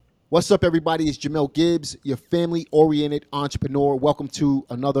What's up, everybody? It's Jamel Gibbs, your family-oriented entrepreneur. Welcome to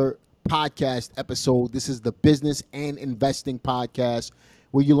another podcast episode. This is the Business and Investing Podcast,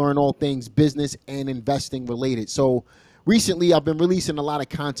 where you learn all things business and investing related. So recently, I've been releasing a lot of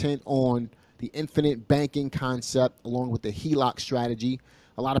content on the infinite banking concept, along with the HELOC strategy.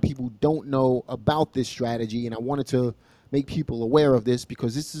 A lot of people don't know about this strategy, and I wanted to make people aware of this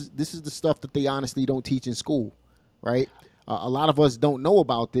because this is the stuff that they honestly don't teach in school, right? A lot of us don't know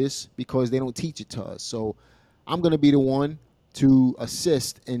about this because they don't teach it to us. So I'm going to be the one to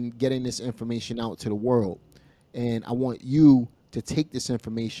assist in getting this information out to the world. And I want you to take this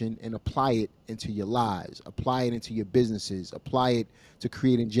information and apply it into your lives, apply it into your businesses, apply it to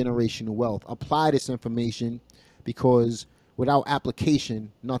creating generational wealth. Apply this information because without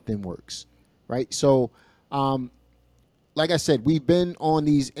application, nothing works, right? So, like I said, we've been on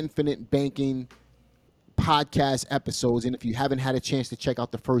these infinite banking podcast episodes, and if you haven't had a chance to check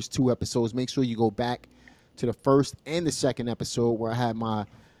out the first two episodes, make sure you go back to the first and the second episode where I had my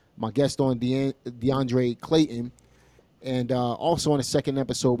guest on, DeAndre Clayton, and also on the second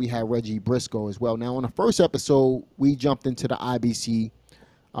episode we had Reggie Briscoe as well. Now on the first episode we jumped into the IBC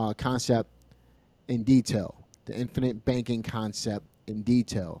concept in detail, the infinite banking concept in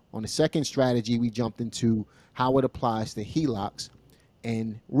detail. On the second strategy we jumped into how it applies to HELOCs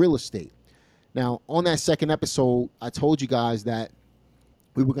and real estate. Now, on that second episode, I told you guys that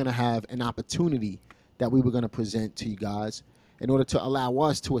we were going to have an opportunity that we were going to present to you guys in order to allow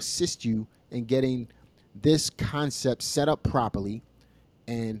us to assist you in getting this concept set up properly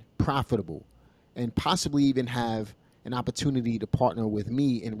and profitable, and possibly even have an opportunity to partner with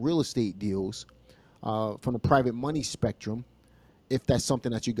me in real estate deals from the private money spectrum, if that's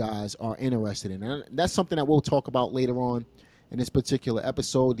something that you guys are interested in. And that's something that we'll talk about later on. In this particular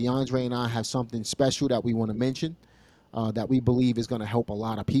episode, DeAndre and I have something special that we want to mention that we believe is going to help a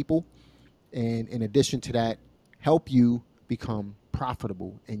lot of people. And in addition to that, help you become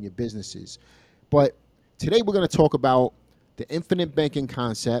profitable in your businesses. But today we're going to talk about the infinite banking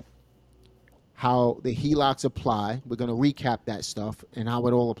concept, how the HELOCs apply. We're going to recap that stuff and how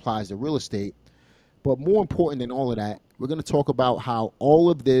it all applies to real estate. But more important than all of that, we're going to talk about how all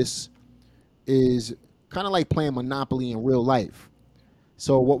of this is kind of like playing Monopoly in real life.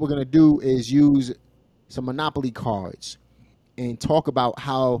 So what we're going to do is use some Monopoly cards and talk about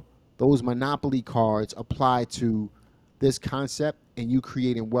how those Monopoly cards apply to this concept and you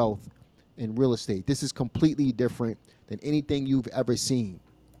creating wealth in real estate. This is completely different than anything you've ever seen.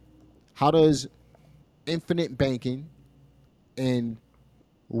 How does infinite banking and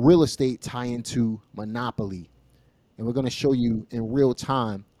real estate tie into Monopoly? And we're going to show you in real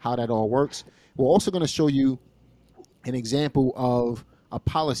time how that all works. We're also going to show you an example of a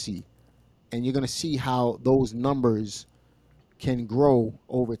policy, and you're going to see how those numbers can grow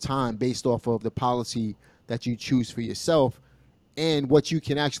over time based off of the policy that you choose for yourself and what you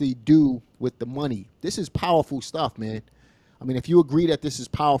can actually do with the money. This is powerful stuff, man. I mean, if you agree that this is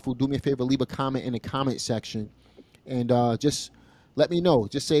powerful, do me a favor, leave a comment in the comment section, and just let me know.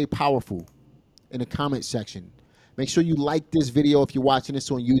 Just say powerful in the comment section. Make sure you like this video if you're watching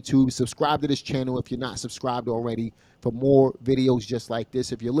this on YouTube. Subscribe to this channel if you're not subscribed already for more videos just like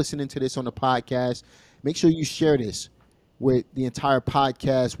this. If you're listening to this on the podcast, make sure you share this with the entire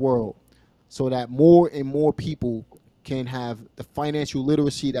podcast world so that more and more people can have the financial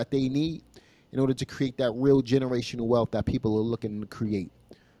literacy that they need in order to create that real generational wealth that people are looking to create.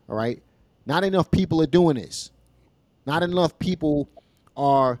 All right? Not enough people are doing this. Not enough people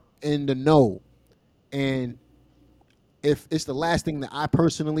are in the know. And if it's the last thing that I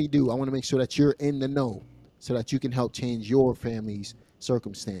personally do, I want to make sure that you're in the know so that you can help change your family's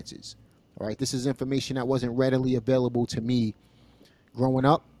circumstances. All right, this is information that wasn't readily available to me growing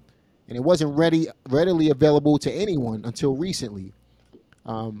up, and it wasn't readily available to anyone until recently.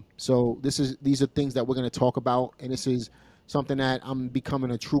 So these are things that we're going to talk about, and this is something that I'm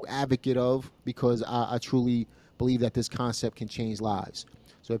becoming a true advocate of because I truly believe that this concept can change lives.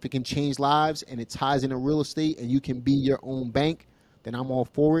 So if it can change lives and it ties into real estate and you can be your own bank, then I'm all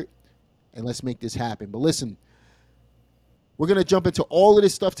for it. And let's make this happen. But listen, we're going to jump into all of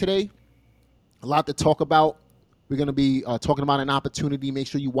this stuff today. A lot to talk about. We're going to be talking about an opportunity. Make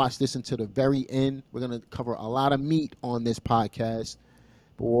sure you watch this until the very end. We're going to cover a lot of meat on this podcast,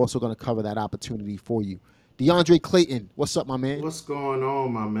 but we're also going to cover that opportunity for you. DeAndre Clayton, what's up, my man? What's going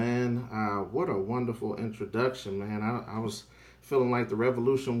on, my man? What a wonderful introduction, man. I was feeling like the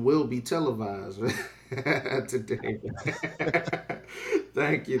revolution will be televised today.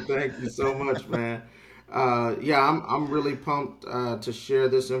 Thank you so much, man. Yeah, I'm really pumped to share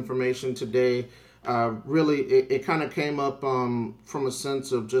this information today. Really, it kind of came up from a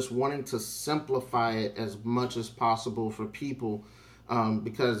sense of just wanting to simplify it as much as possible for people.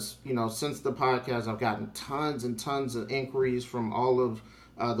 Because, since the podcast, I've gotten tons and tons of inquiries from all of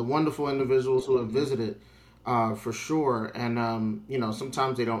the wonderful individuals who have visited, for sure. And,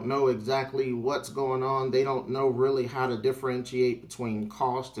 sometimes they don't know exactly what's going on. They don't know really how to differentiate between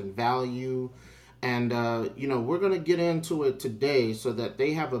cost and value. And, we're going to get into it today so that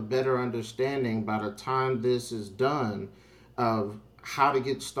they have a better understanding by the time this is done of how to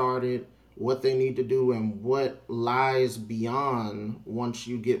get started, what they need to do, and what lies beyond once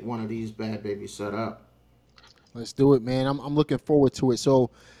you get one of these bad babies set up. Let's do it, man. I'm looking forward to it. So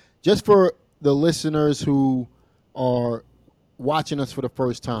just for the listeners who are watching us for the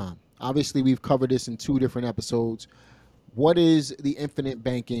first time, obviously we've covered this in 2 different episodes. What is the infinite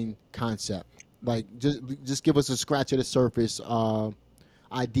banking concept? Like, just give us a scratch of the surface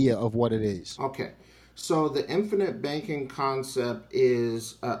idea of what it is. Okay. So the infinite banking concept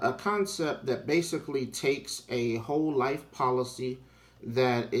is a concept that basically takes a whole life policy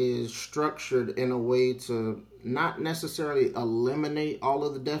that is structured in a way to not necessarily eliminate all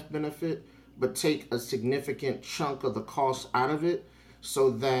of the death benefit, but take a significant chunk of the cost out of it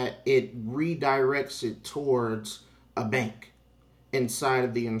so that it redirects it towards a bank inside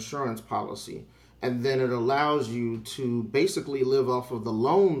of the insurance policy. And then it allows you to basically live off of the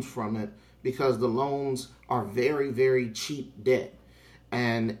loans from it because the loans are very, very cheap debt.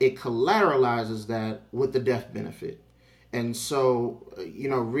 And it collateralizes that with the death benefit. And so,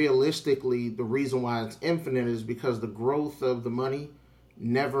 realistically, the reason why it's infinite is because the growth of the money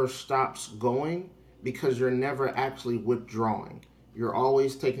never stops going because you're never actually withdrawing. You're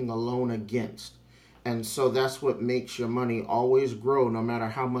always taking a loan against. And so that's what makes your money always grow no matter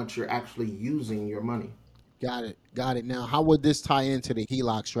how much you're actually using your money. Got it. Now, how would this tie into the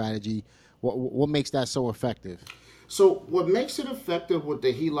HELOC strategy? What makes that so effective? So what makes it effective with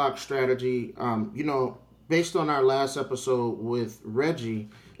the HELOC strategy, based on our last episode with Reggie,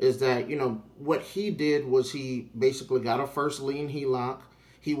 is that, what he did was he basically got a first lien HELOC.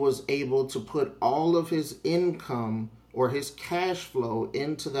 He was able to put all of his income or his cash flow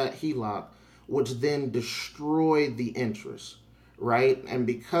into that HELOC, which then destroyed the interest, right? And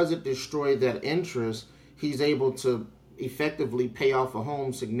because it destroyed that interest, he's able to effectively pay off a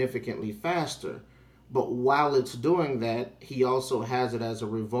home significantly faster. But while it's doing that, he also has it as a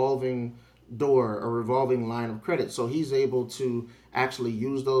revolving door, a revolving line of credit. So he's able to actually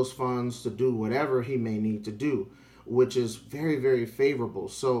use those funds to do whatever he may need to do, which is very, very favorable.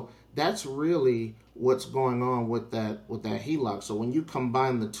 So that's really what's going on with that HELOC. So when you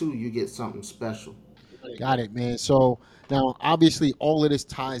combine the two, you get something special. Got it, man. So now, obviously, all of this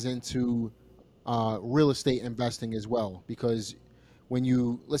ties into real estate investing as well, because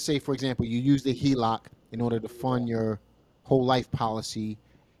when let's say, for example, you use the HELOC in order to fund your whole life policy,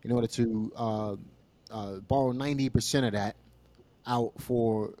 in order to borrow 90% of that out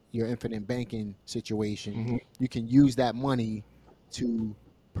for your infinite banking situation, Mm-hmm. you can use that money to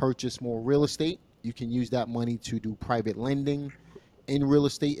purchase more real estate. You can use that money to do private lending in real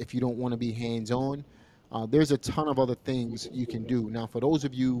estate if you don't want to be hands-on. There's a ton of other things you can do. Now, for those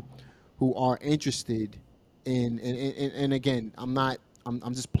of you who are interested and again,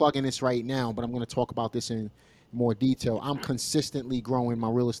 I'm just plugging this right now, but I'm going to talk about this in more detail. I'm consistently growing my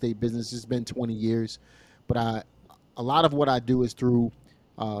real estate business. It's been 20 years, but a lot of what I do is through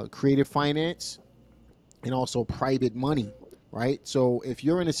creative finance and also private money, right? So if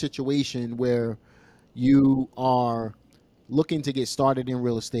you're in a situation where you are looking to get started in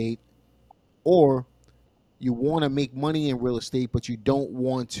real estate, or you want to make money in real estate, but you don't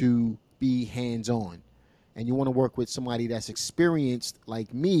want to be hands-on, and you want to work with somebody that's experienced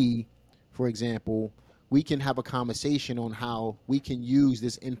like me, for example, we can have a conversation on how we can use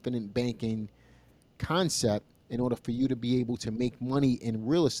this infinite banking concept in order for you to be able to make money in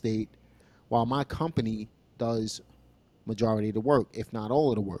real estate while my company does majority of the work, if not all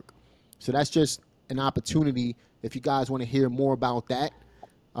of the work. So that's just an opportunity. If you guys want to hear more about that,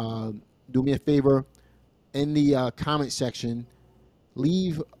 do me a favor, in the comment section,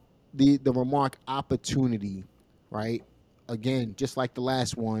 leave the remark opportunity, right? Again, just like the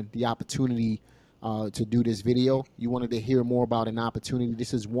last one, the opportunity to do this video. You wanted to hear more about an opportunity.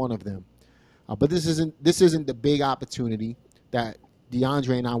 This is one of them. But this isn't the big opportunity that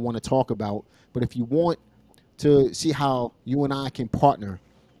DeAndre and I want to talk about. But if you want to see how you and I can partner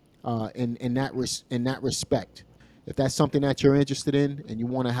in that respect, if that's something that you're interested in and you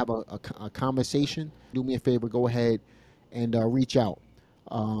want to have a conversation, do me a favor, go ahead and reach out,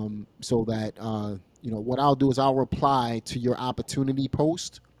 so that what I'll do is I'll reply to your opportunity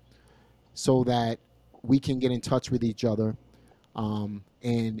post so that we can get in touch with each other.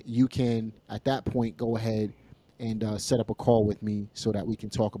 And you can, at that point, go ahead and set up a call with me so that we can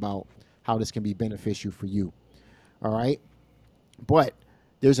talk about how this can be beneficial for you. All right. But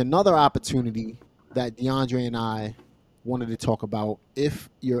there's another opportunity that DeAndre and I wanted to talk about if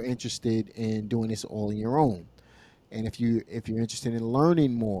you're interested in doing this all on your own, and if you're interested in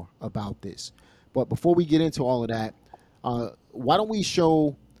learning more about this. But before we get into all of that, why don't we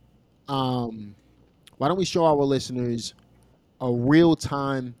show our listeners a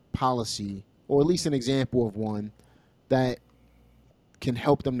real-time policy, or at least an example of one that can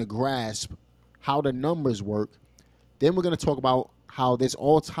help them to grasp how the numbers work. Then we're going to talk about how this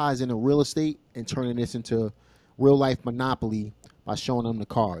all ties into real estate and turning this into real-life Monopoly by showing them the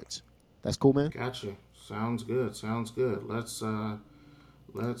cards. That's cool, man? Gotcha. Sounds good. Let's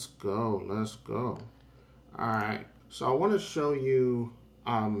go. All right. So I want to show you.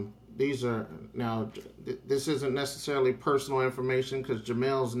 These are now. This isn't necessarily personal information because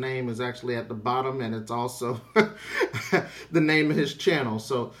Jamel's name is actually at the bottom, and it's also the name of his channel.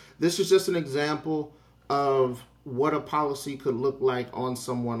 So this is just an example of what a policy could look like on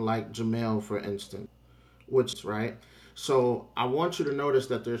someone like Jamel, for instance. Which, right? So I want you to notice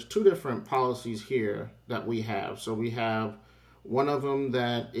that there's two different policies here that we have. So we have one of them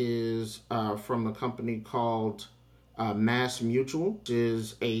that is from a company called Mass Mutual, which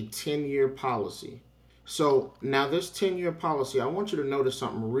is a 10-year policy. So now this 10-year policy, I want you to notice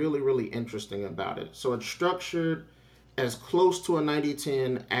something really, really interesting about it. So it's structured as close to a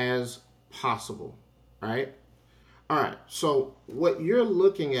 90-10 as possible, right? All right, so what you're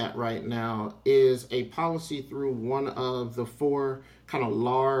looking at right now is a policy through one of the four kind of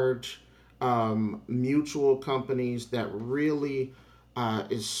large mutual companies that really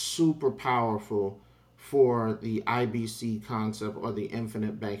is super powerful for the IBC concept or the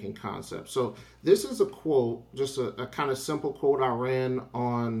infinite banking concept. So this is a quote, just a kind of simple quote I ran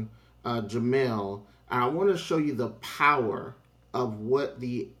on Jamel, and I want to show you the power of what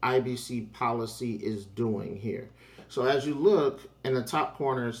the IBC policy is doing here. So as you look in the top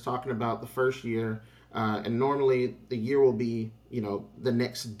corner, it's talking about the first year, and normally the year will be, the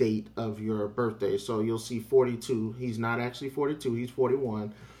next date of your birthday. So you'll see 42. He's not actually 42, he's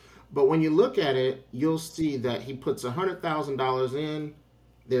 41. But when you look at it, you'll see that he puts $100,000 in.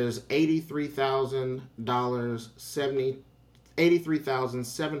 There's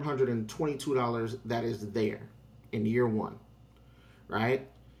 $83,722 that is there in year one, right?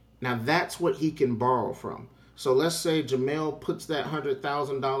 Now that's what he can borrow from. So let's say Jamel puts that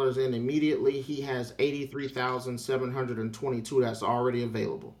 $100,000 in immediately. He has $83,722 that's already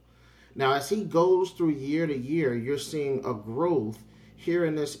available. Now, as he goes through year to year, you're seeing a growth here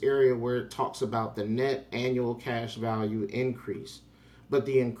in this area where it talks about the net annual cash value increase. But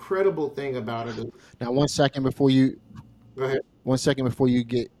the incredible thing about it is... Now, 1 second before you... Go ahead. 1 second before you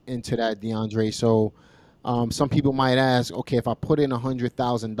get into that, DeAndre. So... some people might ask, okay, if I put in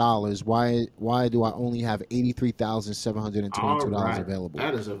 $100,000, why do I only have $83,722 available?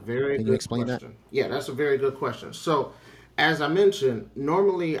 That is a very Can good you explain question. that? Yeah, that's a very good question. So, as I mentioned,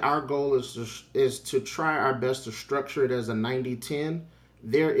 normally our goal is to try our best to structure it as a 90-10.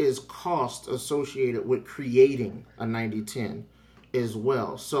 There is cost associated with creating a 90-10 as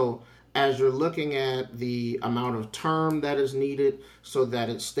well. So, as you're looking at the amount of term that is needed so that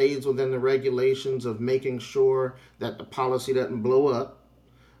it stays within the regulations of making sure that the policy doesn't blow up,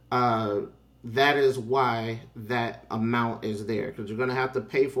 that is why that amount is there. Because you're going to have to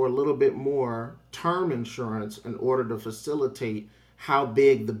pay for a little bit more term insurance in order to facilitate how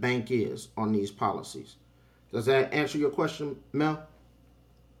big the bank is on these policies. Does that answer your question, Mel?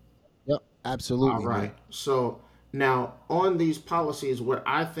 Yep, absolutely. All right. Man. So... now, on these policies, what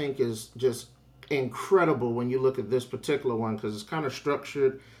I think is just incredible when you look at this particular one, because it's kind of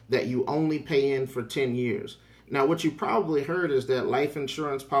structured that you only pay in for 10 years. Now, what you probably heard is that life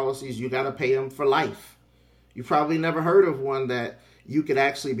insurance policies, you got to pay them for life. You probably never heard of one that you could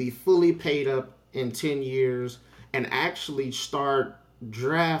actually be fully paid up in 10 years and actually start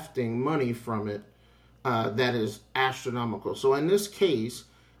drafting money from it that is astronomical. So in this case,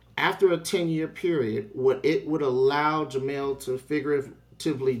 after a 10-year period, what it would allow Jamel to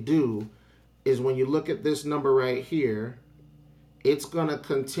figuratively do is when you look at this number right here, it's going to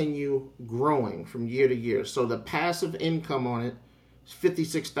continue growing from year to year. So the passive income on it is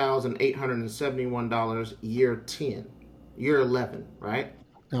 $56,871 year 10, year 11, right?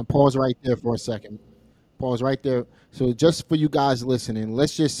 Now pause right there for a second. Pause right there. So just for you guys listening,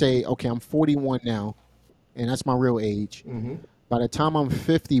 let's just say, okay, I'm 41 now, and that's my real age. Mm-hmm. By the time I'm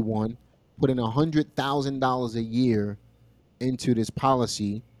 51, putting $100,000 a year into this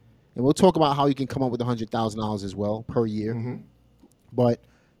policy, And we'll talk about how you can come up with $100,000 as well per year. Mm-hmm. But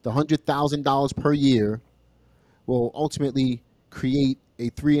the $100,000 per year will ultimately create a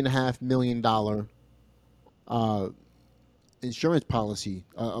 $3.5 million insurance policy,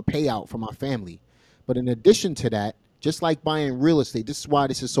 a payout for my family. But in addition to that, just like buying real estate, this is why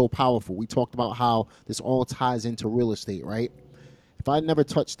this is so powerful. We talked about how this all ties into real estate, right? If I never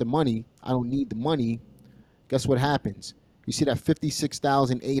touch the money, I don't need the money. Guess what happens? You see that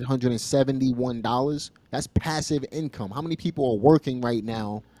 $56,871? That's passive income. How many people are working right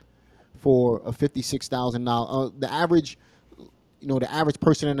now for a $56,000? The average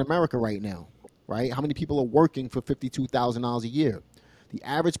person in America right now, right? How many people are working for $52,000 a year? The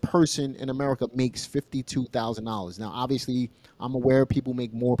average person in America makes $52,000. Now, obviously, I'm aware people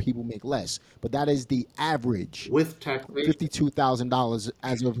make more, people make less, but that is the average. With taxation. $52,000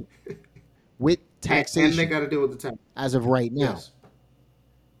 as of with taxation. And they got to deal with the tax. As of right now. Yes.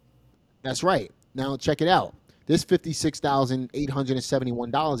 That's right. Now, check it out. This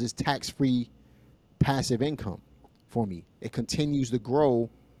 $56,871 is tax-free passive income for me. It continues to grow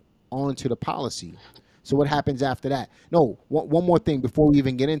onto the policy. So what happens after that? No, one more thing before we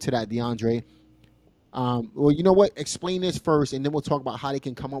even get into that, DeAndre. Well, you know what? Explain this first, and then we'll talk about how they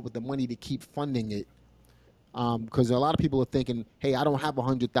can come up with the money to keep funding it. Because a lot of people are thinking, hey, I don't have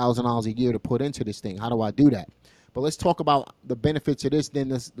 $100,000 a year to put into this thing. How do I do that? But let's talk about the benefits of this. Then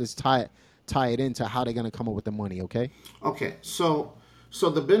let's tie it into how they're going to come up with the money. Okay. Okay. So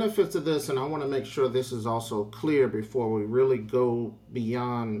the benefits of this, and I want to make sure this is also clear before we really go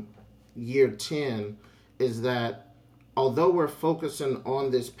beyond year 10, is that although we're focusing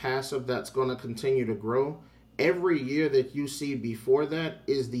on this passive that's going to continue to grow, every year that you see before that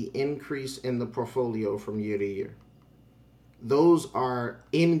is the increase in the portfolio from year to year. Those are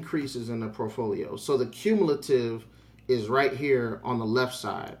increases in the portfolio. So the cumulative is right here on the left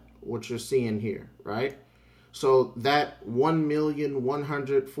side, what you're seeing here, right? So that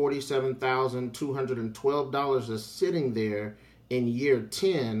 $1,147,212 is sitting there in year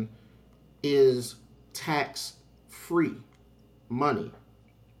 10 is tax-free money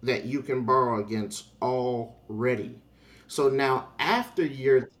that you can borrow against already. So now after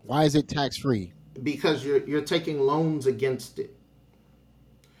why is it tax-free? Because you're taking loans against it.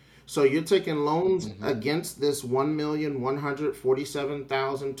 So you're taking loans against this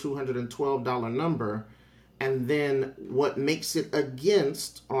 $1,147,212 number, and then what makes it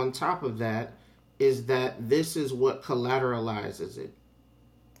against on top of that is that this is what collateralizes it,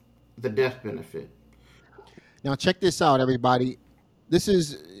 the death benefit. Now check this out, everybody. This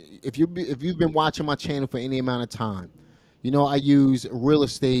is if you've been watching my channel for any amount of time, you know I use real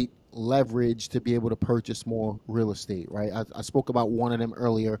estate leverage to be able to purchase more real estate, right? I spoke about one of them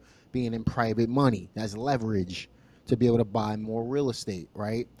earlier, being in private money. That's leverage to be able to buy more real estate,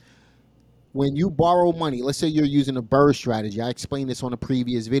 right? When you borrow money, let's say you're using a BRRRR strategy. I explained this on a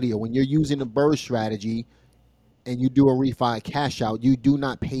previous video. When you're using a BRRRR strategy and you do a refi cash out, you do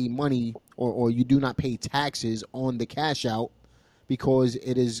not pay money or you do not pay taxes on the cash out because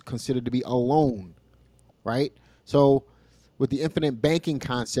it is considered to be a loan, right? So with the infinite banking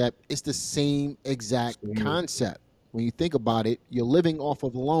concept, it's the same exact concept. When you think about it, you're living off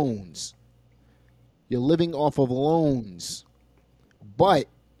of loans. You're living off of loans. But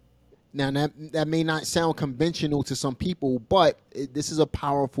now that may not sound conventional to some people, but this is a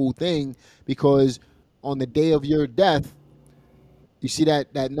powerful thing because on the day of your death, you see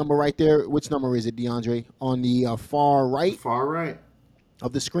that number right there? Which number is it, DeAndre? On the far right? Far right.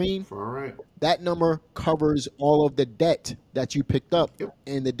 Of the screen? Far right. That number covers all of the debt that you picked up,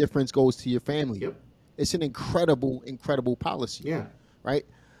 and the difference goes to your family. Yep. It's an incredible, incredible policy. Yeah. Right?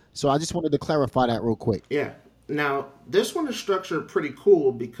 So I just wanted to clarify that real quick. Yeah. Now, this one is structured pretty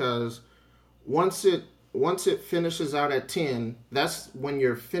cool because once it finishes out at 10, that's when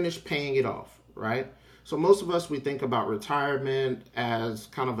you're finished paying it off, right? So most of us, we think about retirement as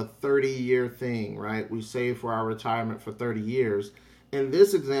kind of a 30-year thing, right? We save for our retirement for 30 years. In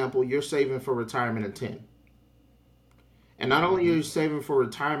this example, you're saving for retirement in 10. And not only are you saving for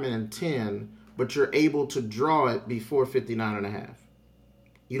retirement in 10, but you're able to draw it before 59 and a half.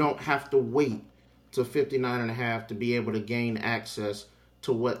 You don't have to wait till 59 and a half to be able to gain access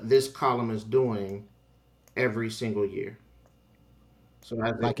to what this column is doing every single year. So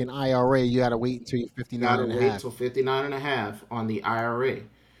like an IRA, you got to wait until you're 59 and a half. Wait till 59 and a half on the IRA.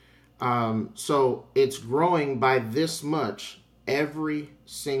 So it's growing by this much every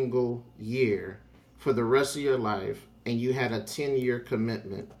single year for the rest of your life, and you had a 10-year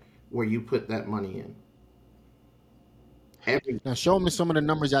commitment where you put that money in. Now show me some of the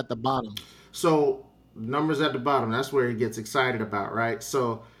numbers at the bottom. So numbers at the bottom, that's where it gets excited about, right?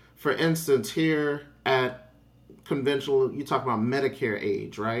 So for instance, here at conventional, you talk about Medicare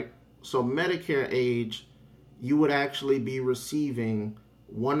age, right? So Medicare age, you would actually be receiving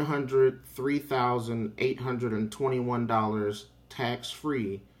 $103,821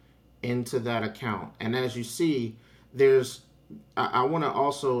 tax-free into that account. And as you see, I want to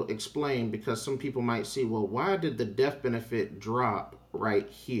also explain, because some people might see, well, why did the death benefit drop right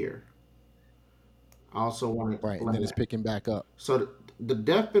here? I also want to explain Right, and then it's that. picking back up. So the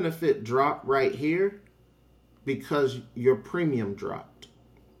death benefit dropped right here because your premium dropped.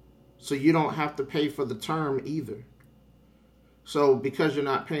 So you don't have to pay for the term either. So because you're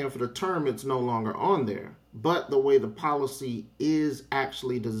not paying for the term, it's no longer on there. But the way the policy is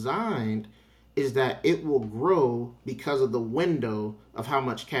actually designed is that it will grow because of the window of how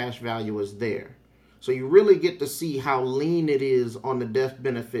much cash value is there. So you really get to see how lean it is on the death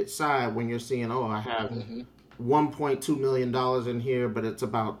benefit side when you're seeing, oh, I have $1.2 million in here, but it's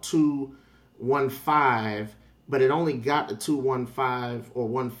about 215, but it only got to 215 or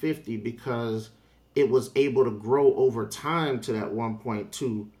 150 because it was able to grow over time to that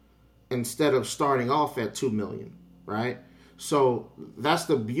 1.2 instead of starting off at 2 million, right? So that's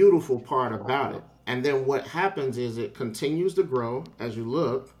the beautiful part about it. And then what happens is it continues to grow as you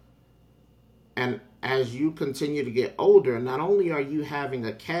look, and as you continue to get older, not only are you having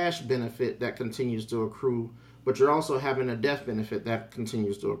a cash benefit that continues to accrue, but you're also having a death benefit that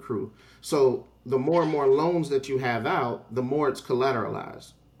continues to accrue. So the more and more loans that you have out, the more it's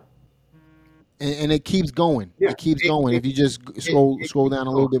collateralized. And it keeps going. Yeah, It keeps going. If you just scroll down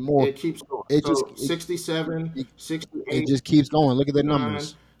a little bit more, it keeps going. it just So 67, it 68, just keeps going. Look at the 69.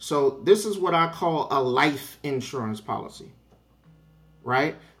 numbers. So this is what I call a life insurance policy,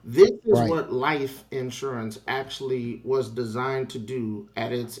 right? This is Right. what life insurance actually was designed to do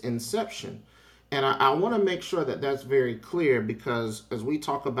at its inception. And I want to make sure that that's very clear, because as we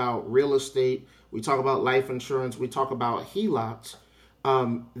talk about real estate, we talk about life insurance, we talk about HELOCs,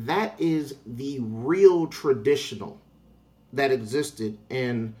 that is the real traditional that existed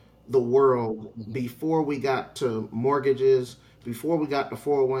in the world before we got to mortgages, before we got to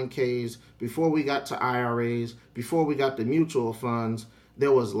 401ks, before we got to IRAs, before we got to mutual funds.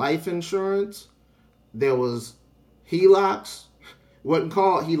 There was life insurance, there was HELOCs. Wasn't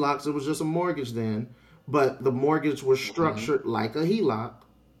called HELOCs, it was just a mortgage then, but the mortgage was structured like a HELOC,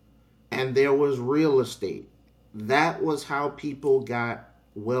 and there was real estate. That was how people got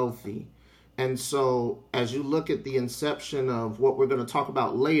wealthy. And so as you look at the inception of what we're going to talk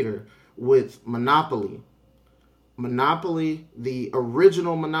about later with Monopoly, the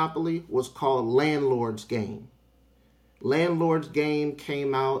original Monopoly was called Landlord's Game. Landlord's Game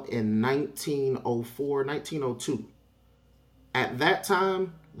came out in 1904, 1902. At that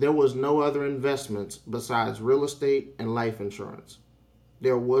time, there was no other investments besides real estate and life insurance.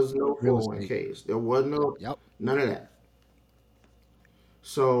 There was no Real estate. 401ks. There was none of that.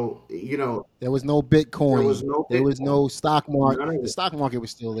 So, There was no Bitcoin. There was no There was Bitcoin. no stock market. None of The it. stock market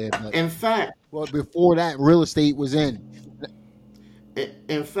was still there, but In fact, well, before that, real estate was in.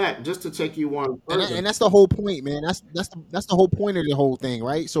 just to take you one And, further, and that's the whole point, man. That's the whole point of the whole thing,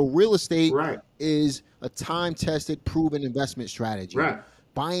 right? So real estate right, is a time-tested, proven investment strategy. right,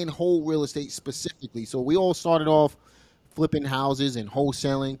 Buying whole real estate specifically. So we all started off flipping houses and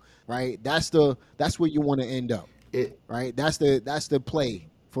wholesaling, right? That's where you want to end up, it, right? That's the play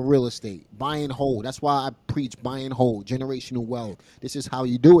for real estate. Buying whole. That's why I preach buying whole, generational wealth. This is how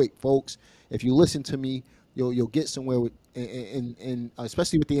you do it, folks. If you listen to me, you'll get somewhere with, and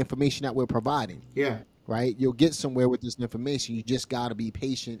especially with the information that we're providing, yeah, right? You'll get somewhere with this information. You just got to be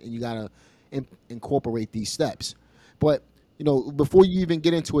patient, and you got to incorporate these steps. But before you even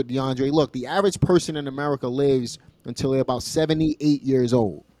get into it, DeAndre, look, the average person in America lives until they're about 78 years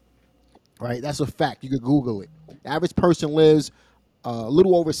old, right? That's a fact. You could Google it. The average person lives a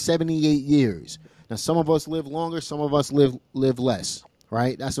little over 78 years. Now, some of us live longer, some of us live less,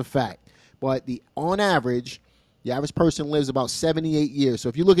 right? That's a fact. But on average, the average person lives about 78 years. So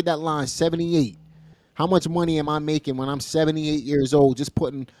if you look at that line, 78, how much money am I making when I'm 78 years old just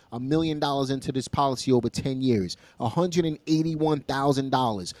putting $1 million into this policy over 10 years?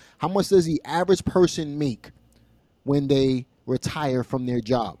 $181,000. How much does the average person make when they retire from their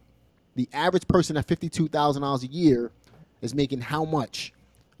job? The average person at $52,000 a year is making how much?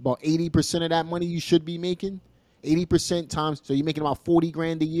 About 80% of that money you should be making? 80% times, so you're making about 40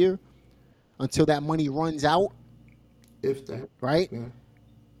 grand a year until that money runs out, if that, right? yeah.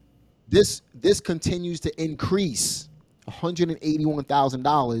 This continues to increase,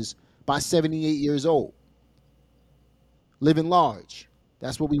 $181,000 by 78 years old. Living large.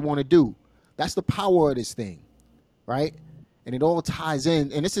 That's what we want to do. That's the power of this thing, right? And it all ties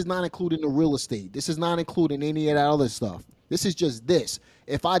in. And this is not including the real estate. This is not including any of that other stuff. This is just this.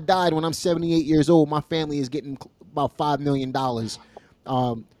 If I died when I'm 78 years old, my family is getting about $5 million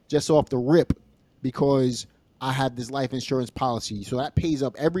just off the rip because I have this life insurance policy. So that pays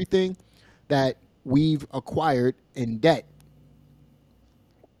up everything that we've acquired in debt.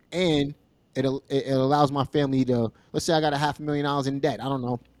 And it allows my family to, let's say I got $500,000 in debt. I don't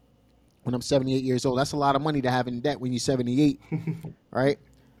know. When I'm 78 years old, that's a lot of money to have in debt when you're 78, right?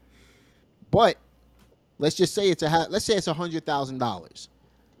 But let's just say it's $100,000.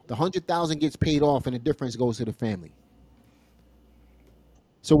 The $100,000 gets paid off, and the difference goes to the family.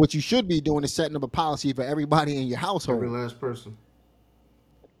 So what you should be doing is setting up a policy for everybody in your household. Every last person.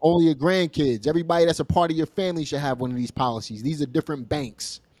 All your grandkids, everybody that's a part of your family should have one of these policies. These are different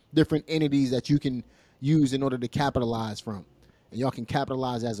banks, different entities that you can use in order to capitalize from. And y'all can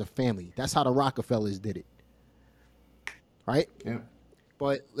capitalize as a family. That's how the Rockefellers did it. Right? Yeah.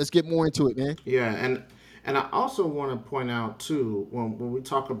 But let's get more into it, man. Yeah, and I also want to point out, too, when we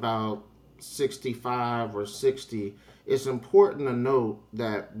talk about 65 or 60, it's important to note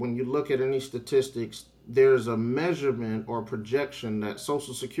that when you look at any statistics, there's a measurement or projection that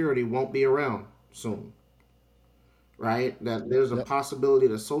Social Security won't be around soon. Right? That there's a possibility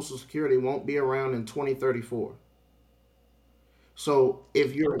that Social Security won't be around in 2034. So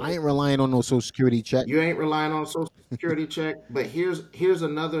if I ain't relying on no Social Security check. You ain't relying on Social Security check, but here's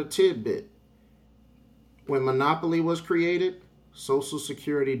another tidbit. When Monopoly was created, Social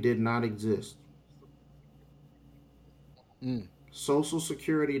Security did not exist. Social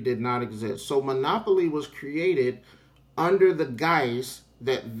Security did not exist. So Monopoly was created under the guise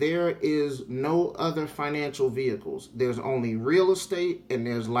that there is no other financial vehicles. There's only real estate and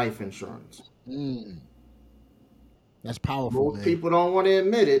there's life insurance. That's powerful, Most people don't want to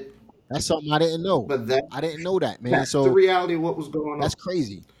admit it. That's something I didn't know. But I didn't know that, man. That's the reality of what was going on. That's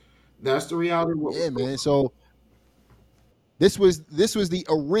crazy. That's the reality of what was going on. Man. So this was the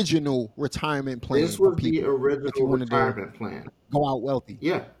original retirement plan. This was the original retirement plan. Go out wealthy.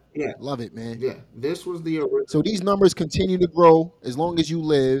 Yeah. Love it, man. Yeah. This was the original. So these numbers continue to grow as long as you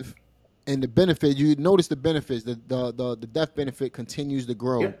live, and the benefit, you notice the benefits, the death benefit continues to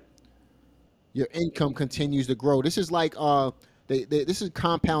grow. Yeah. Your income continues to grow. This is like this is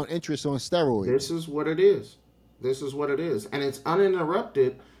compound interest on steroids. This is what it is. This is what it is. And it's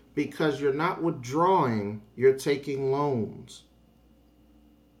uninterrupted because you're not withdrawing, you're taking loans.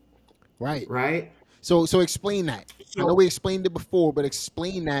 Right. Right? So explain that. I know we explained it before, but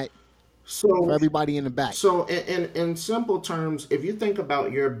explain that for everybody in the back. So in simple terms, if you think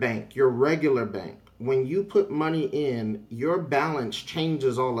about your bank, your regular bank, when you put money in, your balance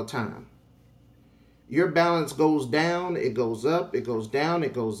changes all the time. Your balance goes down, it goes up, it goes down,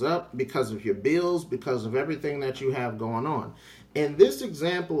 it goes up because of your bills, because of everything that you have going on. In this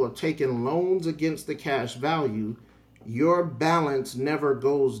example of taking loans against the cash value, your balance never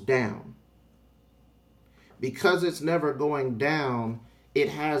goes down. Because it's never going down, it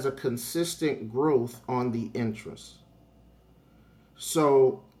has a consistent growth on the interest.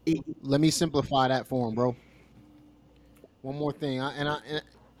 So let me simplify that for him, bro. One more thing,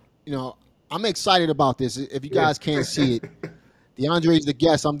 I'm excited about this. If you guys can't see it, DeAndre's the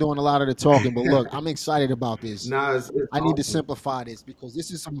guest. I'm doing a lot of the talking, but look, I'm excited about this. I need to simplify this because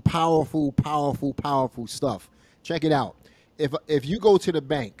this is some powerful, powerful, powerful stuff. Check it out. If you go to the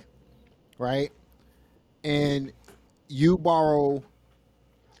bank, right, and you borrow,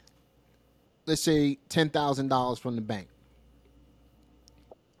 let's say $10,000 from the bank,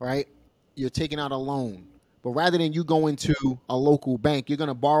 right? You're taking out a loan. But rather than you going to a local bank, you're going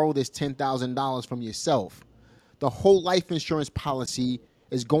to borrow this $10,000 from yourself. The whole life insurance policy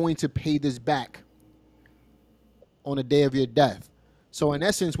is going to pay this back on the day of your death. So in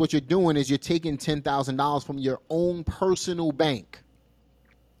essence, what you're doing is you're taking $10,000 from your own personal bank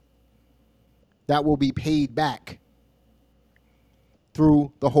that will be paid back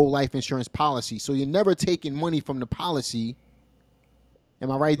through the whole life insurance policy. So you're never taking money from the policy. Am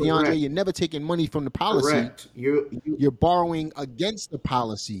I right, DeAndre? Correct. You're never taking money from the policy. Correct. You're borrowing against the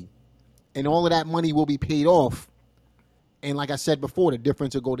policy, and all of that money will be paid off. And like I said before, the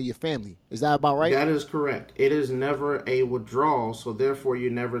difference will go to your family. Is that about right? That is correct. It is never a withdrawal, so therefore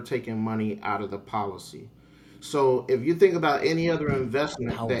you're never taking money out of the policy. So if you think about any other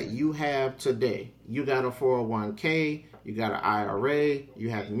investment that you have today, you got a 401k, you got an IRA,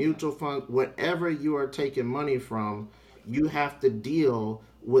 you have mutual funds, whatever you are taking money from, you have to deal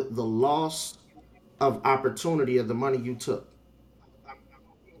with the loss of opportunity of the money you took.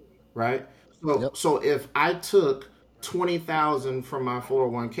 Right? So if I took $20,000 from my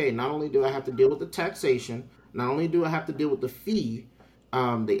 401k, not only do I have to deal with the taxation, Not only do I have to deal with the fee,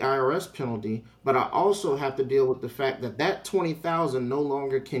 the IRS penalty, but I also have to deal with the fact that that 20,000 no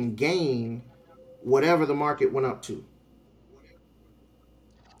longer can gain whatever the market went up to.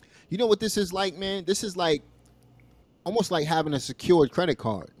 You know what this is like, man? This is like almost like having a secured credit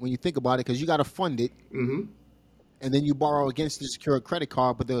card when you think about it, because you got to fund it, Mm-hmm. and then you borrow against the secured credit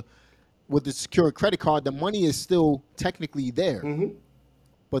card. But with the secured credit card, the money is still technically there, Mm-hmm.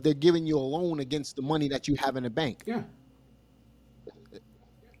 but they're giving you a loan against the money that you have in the bank. Yeah.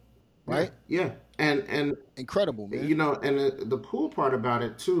 Right? Yeah. And Incredible, man. you know, and the cool part about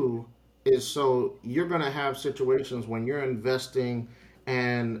it too is, so you're going to have situations when you're investing,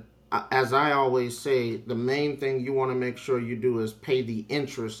 and as I always say, the main thing you want to make sure you do is pay the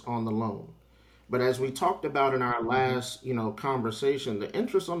interest on the loan. But as we talked about in our last, conversation, the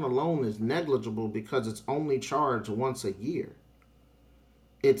interest on the loan is negligible because it's only charged once a year.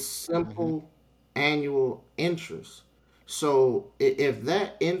 It's simple annual interest. So if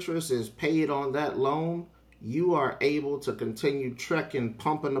that interest is paid on that loan, you are able to continue trekking,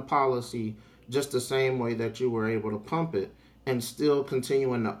 pumping the policy just the same way that you were able to pump it, and still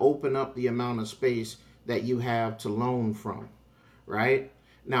continuing to open up the amount of space that you have to loan from, right?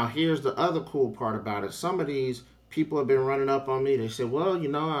 Now, here's the other cool part about it. Some of these people have been running up on me. They say, well,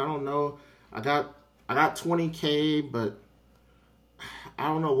 I don't know. I got 20K, but I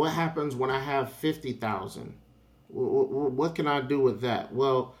don't know what happens when I have 50,000. What can I do with that?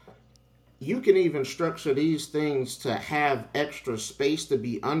 Well, you can even structure these things to have extra space to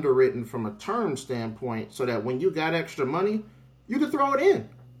be underwritten from a term standpoint, so that when you got extra money, you can throw it in.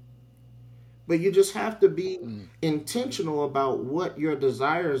 But you just have to be intentional about what your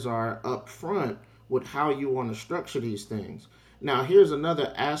desires are up front with how you want to structure these things. Now, here's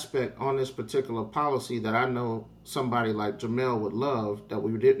another aspect on this particular policy that I know somebody like Jamel would love that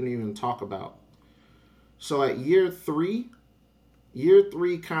we didn't even talk about. So at year three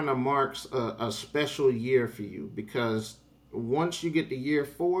kind of marks a special year for you, because once you get to year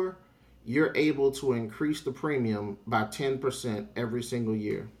 4, you're able to increase the premium by 10% every single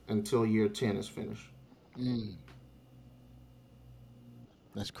year until year 10 is finished.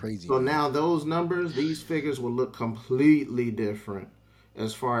 That's crazy. So now those numbers, these figures will look completely different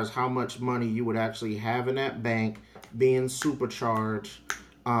as far as how much money you would actually have in that bank, being supercharged,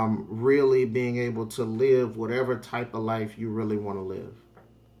 really being able to live whatever type of life you really want to live.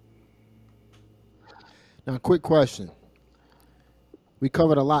 Now, quick question. We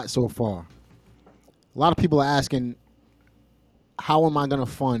covered a lot so far. A lot of people are asking, how am I going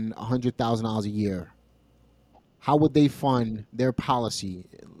to fund $100,000 a year? How would they fund their policy?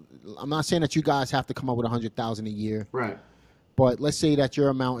 I'm not saying that you guys have to come up with $100,000 a year. Right. But let's say that your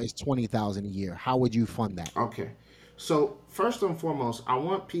amount is $20,000 a year. How would you fund that? Okay. So first and foremost, I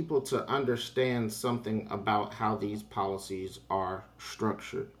want people to understand something about how these policies are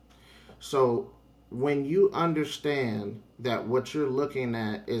structured. So when you understand that what you're looking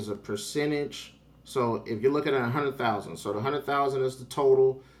at is a percentage, so if you're looking at 100,000, so the 100,000 is the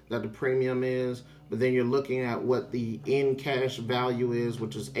total that the premium is, but then you're looking at what the in cash value is,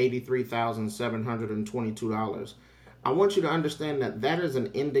 which is $83,722. I want you to understand that that is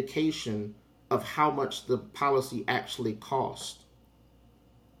an indication of how much the policy actually costs.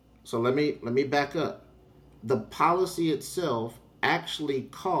 So let me back up. The policy itself actually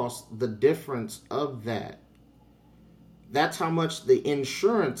costs the difference of that. That's how much the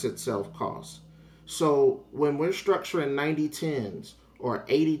insurance itself costs. So when we're structuring 90/10s or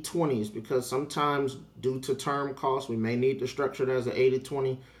 80/20s, because sometimes due to term costs, we may need to structure it as an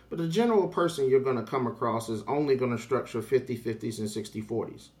 80/20, but the general person you're going to come across is only going to structure 50/50s and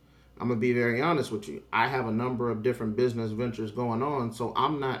 60/40s. I'm going to be very honest with you. I have a number of different business ventures going on, so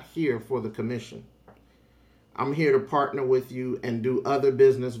I'm not here for the commission. I'm here to partner with you and do other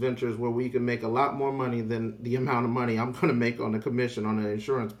business ventures where we can make a lot more money than the amount of money I'm going to make on the commission on an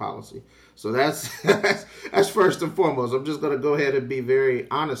insurance policy. So that's first and foremost. I'm just going to go ahead and be very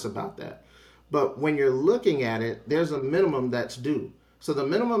honest about that. But when you're looking at it, there's a minimum that's due. So the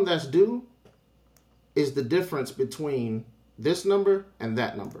minimum that's due is the difference between this number and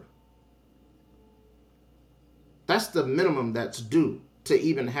that number. That's the minimum that's due to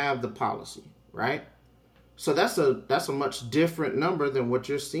even have the policy, right? So that's a much different number than what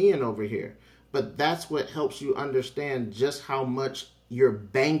you're seeing over here. But that's what helps you understand just how much you're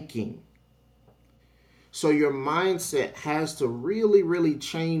banking. So your mindset has to really, really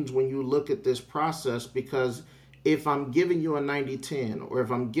change when you look at this process, because if I'm giving you a 90/10 or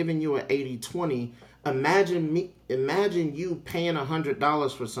if I'm giving you an 80/20, imagine you paying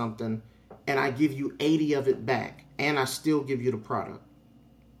 $100 for something and I give you 80 of it back and I still give you the product.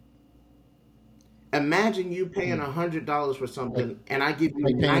 Imagine you paying $100 for Like, something, and I give you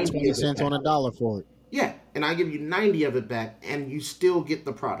like paying 90 20 of it cents on back. a dollar for it. Yeah, and I give you 90 of it back, and you still get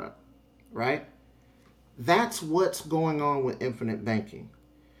the product, right? That's what's going on with infinite banking.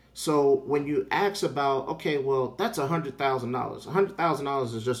 So when you ask about, okay, well, that's $100,000.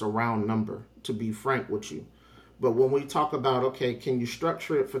 $100,000 is just a round number, to be frank with you. But when we talk about, okay, can you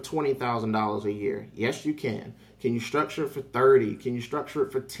structure it for $20,000 a year? Yes, you can. Can you structure it for 30? Can you structure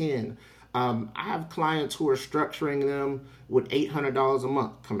it for 10? I have clients who are structuring them with $800 a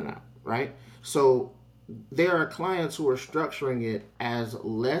month coming out, right? So there are clients who are structuring it as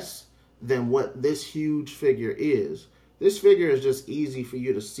less than what this huge figure is. This figure is just easy for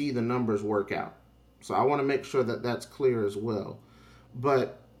you to see the numbers work out. So I want to make sure that that's clear as well.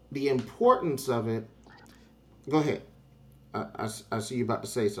 But the importance of it, go ahead. I see you about to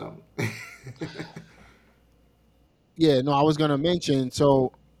say something. Yeah, no, I was going to mention.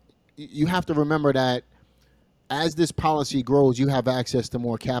 So you have to remember that as this policy grows, you have access to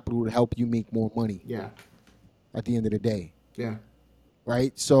more capital to help you make more money Yeah, at the end of the day, yeah,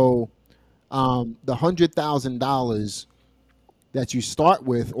 right? So the $100,000 that you start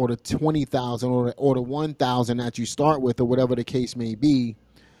with, or the 20,000, or the 1,000 that you start with, or whatever the case may be,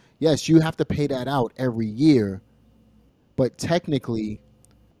 yes, you have to pay that out every year. But technically,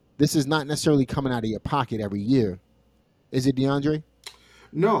 this is not necessarily coming out of your pocket every year. Is it, DeAndre?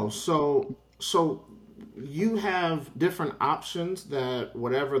 No, so you have different options that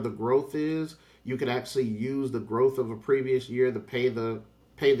whatever the growth is, you could actually use the growth of a previous year to pay the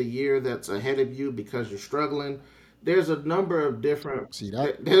year that's ahead of you because you're struggling. There's a number of different See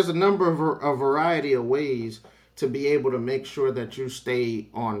that? there's a number of a variety of ways to be able to make sure that you stay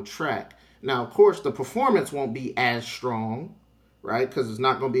on track. Now, of course, the performance won't be as strong, right? Because it's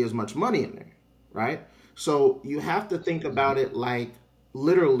not going to be as much money in there, right? So you have to think about it like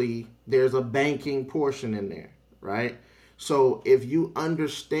literally there's a banking portion in there, right? So if you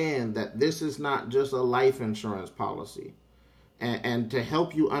understand that this is not just a life insurance policy, and to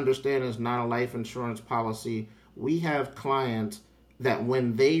help you understand it's not a life insurance policy, we have clients that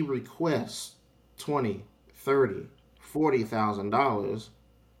when they request 20, 30, $40,000,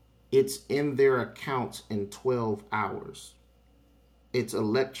 it's in their accounts in 12 hours. It's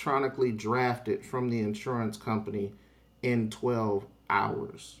electronically drafted from the insurance company in 12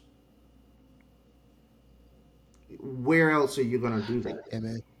 hours. Where else are you going to do that? Yeah,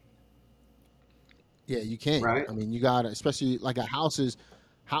 man. Yeah, you can't. Right? I mean, you got to, especially like a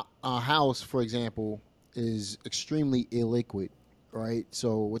house, for example, is extremely illiquid, right?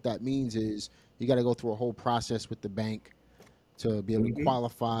 So what that means is you got to go through a whole process with the bank to be able to Mm-hmm.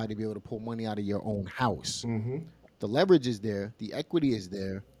 qualify, to be able to pull money out of your own house. Mm-hmm. The leverage is there, the equity is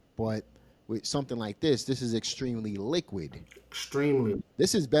there, but with something like this is extremely liquid. Extremely.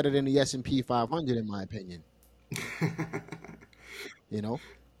 This is better than the S&P 500 in my opinion. You know?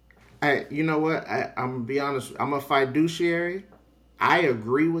 You know what? I'm gonna be honest. I'm a fiduciary. I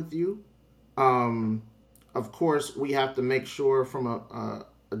agree with you. Um, of course, we have to make sure from a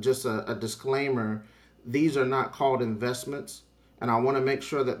disclaimer. These are not called investments, and I want to make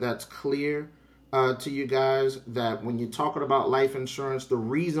sure that that's clear to you guys. That when you're talking about life insurance, the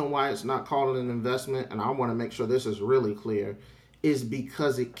reason why it's not called an investment, and I want to make sure this is really clear, is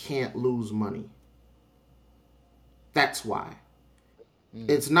because it can't lose money. That's why.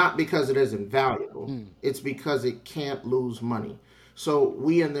 It's not because it isn't valuable. It's because it can't lose money. So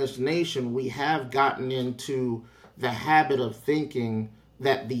we in this nation, we have gotten into the habit of thinking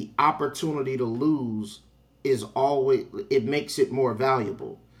that the opportunity to lose is always, it makes it more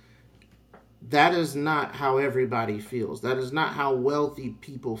valuable. That is not how everybody feels. That is not how wealthy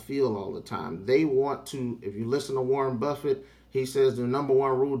people feel all the time. They want to, if you listen to Warren Buffett, he says the number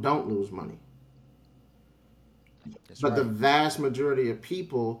one rule, don't lose money. That's But the right. vast majority of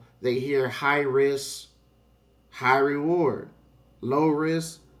people, they hear high risk, high reward, low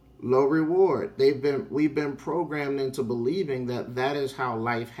risk, low reward. We've been programmed into believing that that is how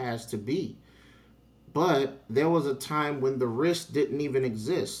life has to be. But there was a time when the risk didn't even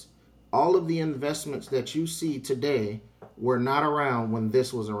exist. All of the investments that you see today were not around when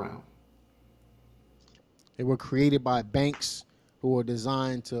this was around. They were created by banks who are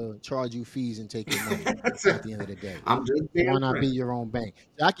designed to charge you fees and take your money at the end of the day. I'm just So why being not be frank. your own bank?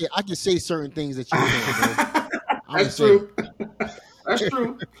 I can say certain things that you can't, bro. I'm gonna That's say true. That's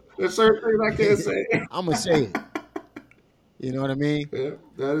true. There's certain things I can't it. say. I'm gonna say it. You know what I mean? Yeah,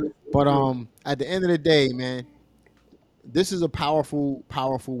 that is But true. at the end of the day, man, this is a powerful,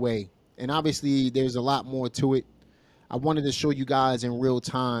 powerful way. And obviously there's a lot more to it. I wanted to show you guys in real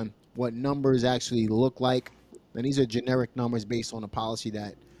time what numbers actually look like. And these are generic numbers based on a policy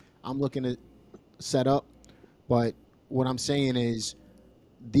that I'm looking to set up. But what I'm saying is,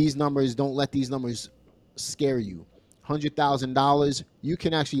 these numbers, don't let these numbers scare you. $100,000, you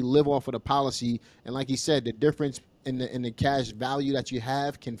can actually live off of the policy, and like you said, the difference in the cash value that you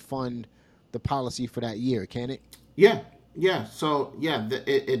have can fund the policy for that year, can it? Yeah, yeah. So yeah,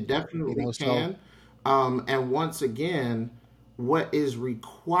 it You definitely know, so can. And once again, what is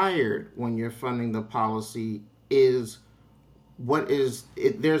required when you're funding the policy is what is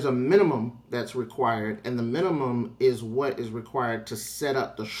it, there's a minimum that's required, and the minimum is what is required to set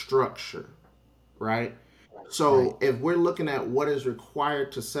up the structure, right? right. So if we're looking at what is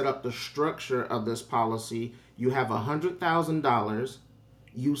required to set up the structure of this policy, you have $100,000.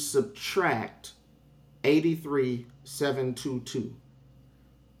 You subtract 83,722.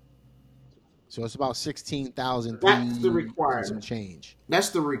 So it's about That's the 16,003 and some requirement. change. That's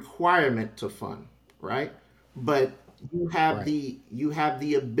the requirement to fund, right? But Right. you have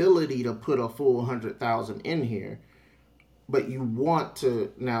the ability to put a full 100,000 in here. But you want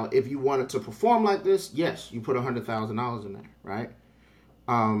to now, if you wanted to perform like this, yes, you put $100,000 in there, right?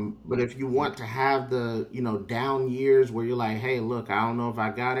 But if you want to have the down years where you're like, hey, look, I don't know if I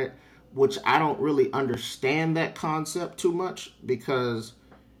got it, which I don't really understand that concept too much, because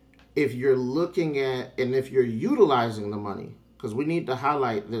if you're looking at and if you're utilizing the money, because we need to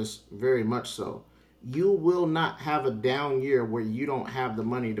highlight this very much so, you will not have a down year where you don't have the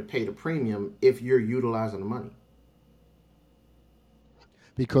money to pay the premium if you're utilizing the money.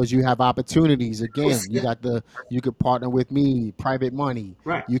 Because you have opportunities. Again, you could partner with me, private money.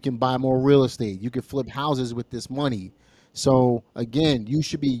 Right. You can buy more real estate. You can flip houses with this money. So again, you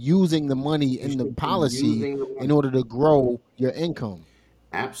should be using the money You in the should be policy using the in money. order to grow your income.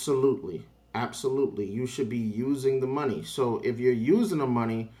 Absolutely. Absolutely. You should be using the money. So if you're using the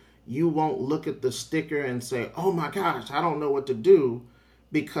money, you won't look at the sticker and say, oh my gosh, I don't know what to do,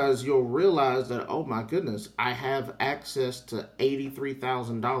 because you'll realize that, oh my goodness, I have access to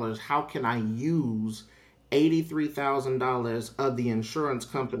 $83,000. How can I use $83,000 of the insurance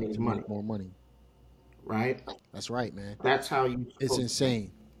company's To money? make more money. Right? That's right, man. That's how you're It's supposed to think.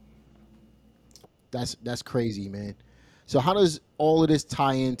 insane. That's crazy, man. So how does all of this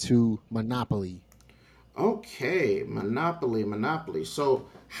tie into Monopoly? Okay, Monopoly, Monopoly. So,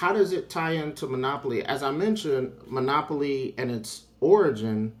 how does it tie into Monopoly? As I mentioned, Monopoly and its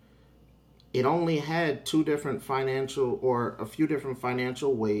origin, it only had two different financial or a few different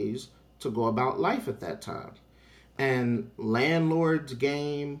financial ways to go about life at that time. And Landlord's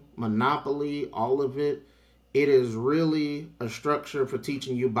Game, Monopoly, all of it, it is really a structure for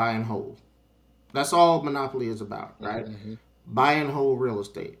teaching you buy and hold. That's all Monopoly is about, right? Mm-hmm. Buy and hold real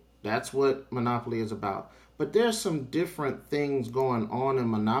estate. That's what Monopoly is about. But there's some different things going on in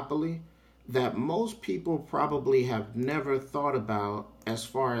Monopoly that most people probably have never thought about, as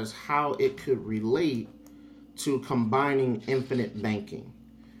far as how it could relate to combining infinite banking,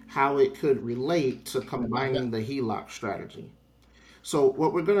 how it could relate to Yeah. combining the HELOC strategy. So,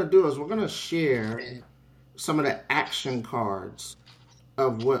 what we're going to do is we're going to share some of the action cards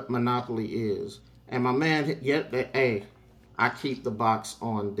of what Monopoly is. And my man, yep, hey, I keep the box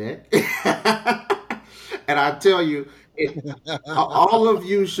on deck. And I tell you, all of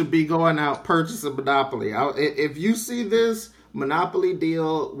you should be going out purchasing Monopoly. If you see this, Monopoly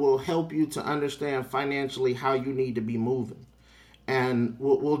deal will help you to understand financially how you need to be moving. And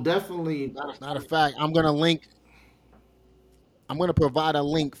we'll definitely, Matter of fact, I'm gonna link. I'm gonna provide a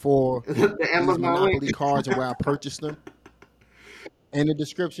link for the these Amazon link, Monopoly cards and where I purchased them in the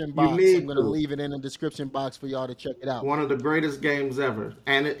description you box. I'm need gonna to. leave it in the description box for y'all to check it out. One of the greatest games ever,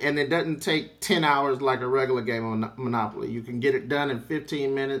 and it doesn't take 10 hours like a regular game on Monopoly. You can get it done in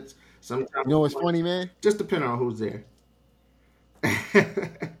 15 minutes. You Sometimes know what's 20, funny, man? just depending on who's there.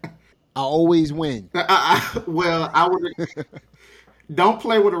 I always win. Well, I would don't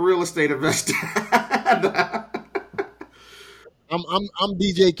play with a real estate investor. I'm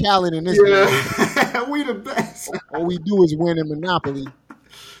DJ Khaled in this game. Yeah, we the best. All we do is win in Monopoly.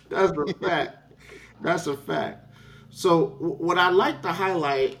 That's a fact. That's a fact. So, what I like to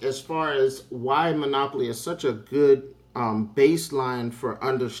highlight as far as why Monopoly is such a good baseline for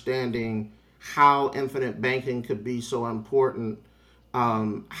understanding how infinite banking could be so important,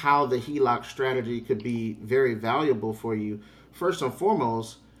 how the HELOC strategy could be very valuable for you. First and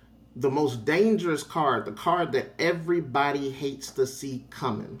foremost, the most dangerous card, the card that everybody hates to see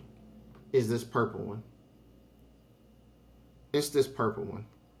coming, is this purple one. It's this purple one.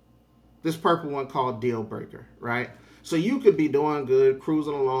 This purple one called Deal Breaker, right? So you could be doing good,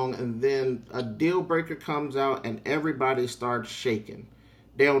 cruising along, and then a deal breaker comes out and everybody starts shaking.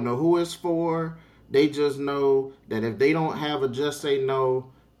 They don't know who it's for. They just know that if they don't have a just say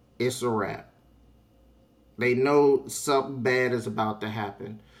no, it's a wrap. They know something bad is about to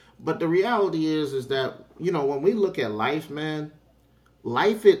happen. But the reality is that, when we look at life, man,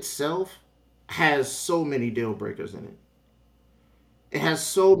 life itself has so many deal breakers in it. It has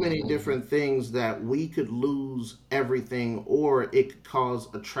so many different things that we could lose everything or it could cause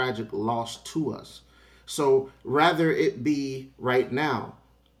a tragic loss to us. So rather it be right now,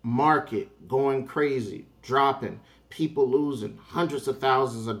 market going crazy, dropping, people losing hundreds of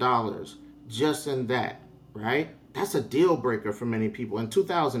thousands of dollars just in that, right? That's a deal breaker for many people. In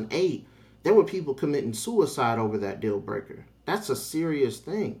 2008, there were people committing suicide over that deal breaker. That's a serious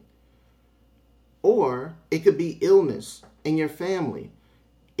thing. Or it could be illness in your family.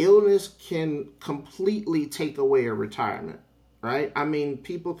 Illness can completely take away a retirement, right? I mean,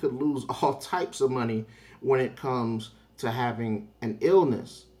 people could lose all types of money when it comes to having an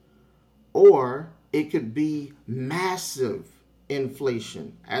illness. Or it could be massive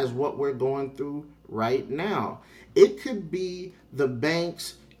inflation, as what we're going through right now. It could be the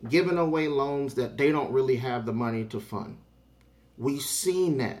banks giving away loans that they don't really have the money to fund. We've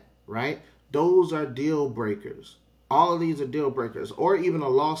seen that, right? Those are deal breakers. All of these are deal breakers. Or even a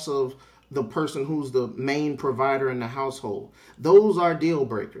loss of the person who's the main provider in the household. Those are deal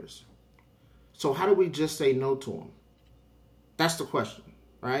breakers. So how do we just say no to them? That's the question,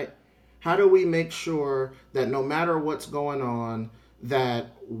 right? How do we make sure that no matter what's going on, that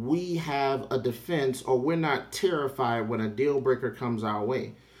we have a defense or we're not terrified when a deal breaker comes our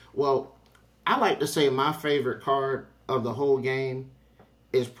way? Well, I like to say my favorite card of the whole game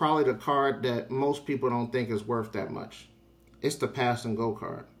is probably the card that most people don't think is worth that much. It's the pass and go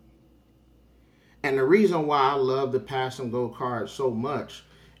card. And the reason why I love the pass and go card so much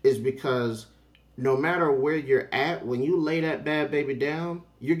is because no matter where you're at, when you lay that bad baby down,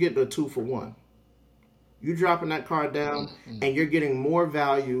 you're getting a 2-for-1. You're dropping that card down and you're getting more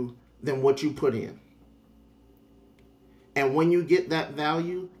value than what you put in. And when you get that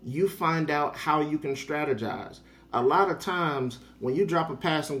value, you find out how you can strategize. A lot of times when you drop a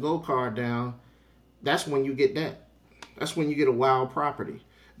pass and go card down, that's when you get that. That's when you get a wild property.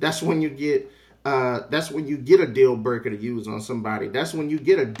 That's when you get a deal breaker to use on somebody. That's when you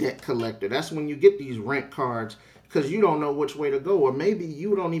get a debt collector. That's when you get these rent cards because you don't know which way to go. Or maybe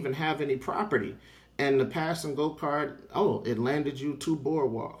you don't even have any property. And the pass and go card, it landed you 2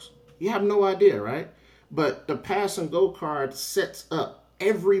 boardwalks. You have no idea, right? But the pass and go card sets up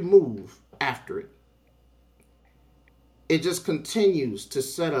every move after it. It just continues to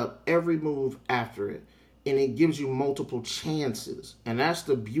set up every move after it. And it gives you multiple chances. And that's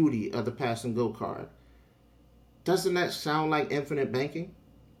the beauty of the pass and go card. Doesn't that sound like infinite banking?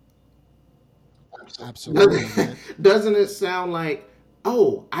 Absolutely, man. Doesn't it sound like,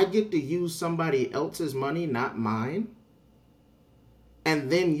 I get to use somebody else's money, not mine? And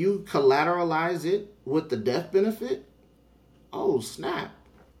then you collateralize it with the death benefit? Oh, snap.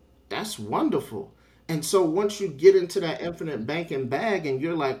 That's wonderful. And so once you get into that infinite banking bag and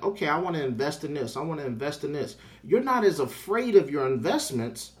you're like, okay, I want to invest in this, I want to invest in this, you're not as afraid of your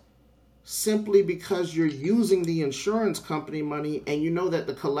investments simply because you're using the insurance company money and you know that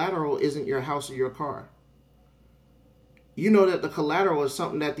the collateral isn't your house or your car. You know that the collateral is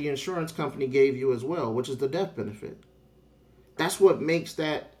something that the insurance company gave you as well, which is the death benefit. That's what makes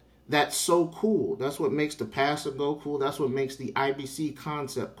that so cool. That's what makes the pass and go cool. That's what makes the IBC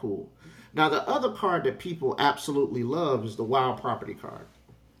concept cool. Now, the other card that people absolutely love is the wild property card.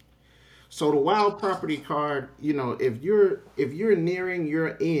 So the wild property card, if you're nearing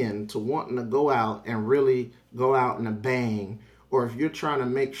your end to wanting to go out and really go out in a bang, or if you're trying to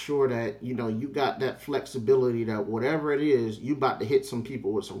make sure that, you got that flexibility that whatever it is, you about to hit some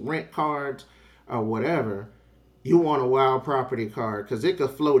people with some rent cards or whatever, you want a wild property card because it could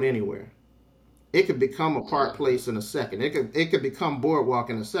float anywhere. It could become a park place in a second. It could become boardwalk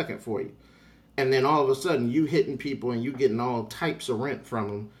in a second for you. And then all of a sudden you hitting people and you getting all types of rent from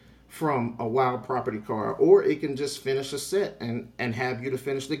them from a wild property card. Or it can just finish a set and have you to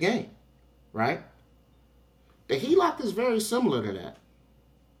finish the game, right? The HELOC is very similar to that.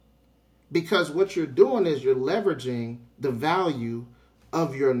 Because what you're doing is you're leveraging the value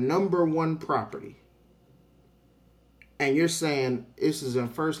of your number one property. And you're saying, this is in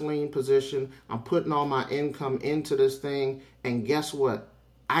first lien position. I'm putting all my income into this thing. And guess what?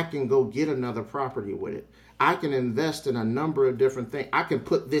 I can go get another property with it. I can invest in a number of different things. I can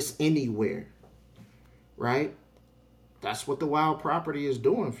put this anywhere, right? That's what the wild property is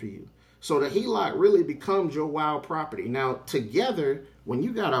doing for you. So the HELOC really becomes your wild property. Now, together, when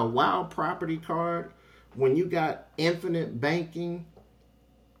you got a wild property card, when you got infinite banking,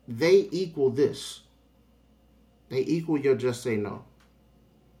 they equal this. They equal your just say no.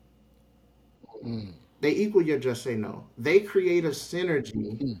 They equal your just say no. They create a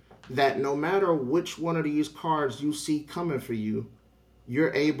synergy that no matter which one of these cards you see coming for you,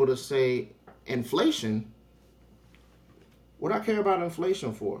 you're able to say, inflation? What I care about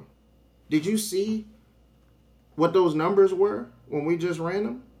inflation for? Did you see what those numbers were when we just ran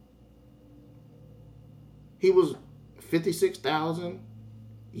them? He was 56,000,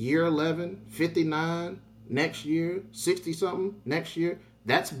 year 11, 59, next year, 60 something, next year.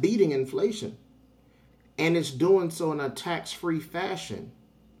 That's beating inflation. And it's doing so in a tax-free fashion.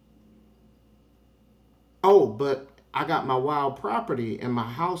 Oh, but I got my wild property and my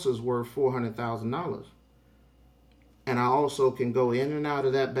house is worth $400,000. And I also can go in and out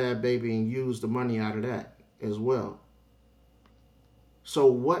of that bad baby and use the money out of that as well. So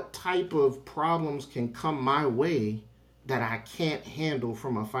what type of problems can come my way that I can't handle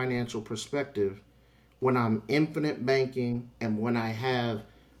from a financial perspective when I'm infinite banking and when I have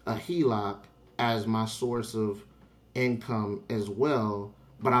a HELOC as my source of income as well,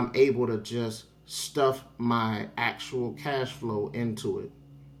 but I'm able to just stuff my actual cash flow into it?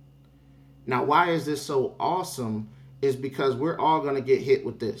 Now, why is this so awesome? Is because we're all going to get hit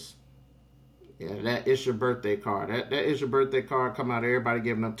with this. Yeah, that is your birthday card. That is your birthday card. Come out, everybody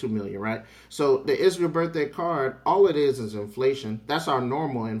giving up $2 million, right? So the is your birthday card, all it is inflation. That's our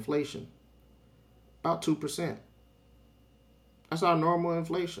normal inflation. About 2%. That's our normal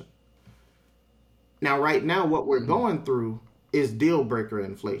inflation. Now, right now, what we're going through is deal breaker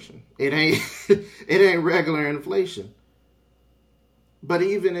inflation. It ain't regular inflation. But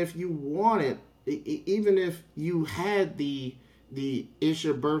even if you wanted, even if you had the is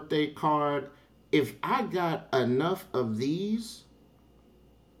your birthday card, if I got enough of these,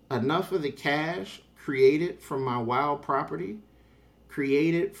 enough of the cash created from my wild property,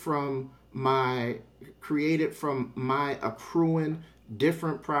 created from my accruing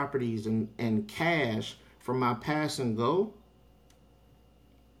different properties and cash from my pass and go,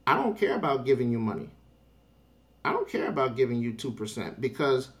 I don't care about giving you money. I don't care about giving you 2%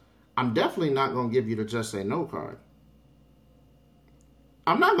 because I'm definitely not going to give you the just say no card.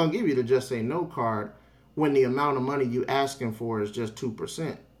 I'm not going to give you the just say no card when the amount of money you asking for is just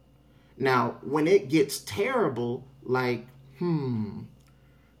 2%. Now, when it gets terrible, like,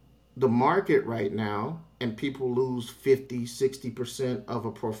 the market right now, and people lose 50, 60% of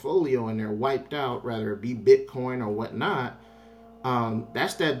a portfolio and they're wiped out, whether it be Bitcoin or whatnot,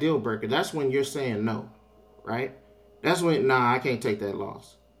 that's that deal breaker. That's when you're saying no, right? That's when, I can't take that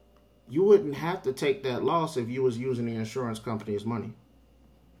loss. You wouldn't have to take that loss if you was using the insurance company's money.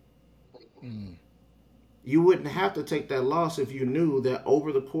 You wouldn't have to take that loss if you knew that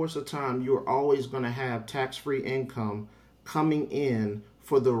over the course of time, you're always going to have tax-free income coming in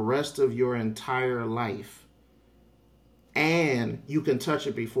for the rest of your entire life. And you can touch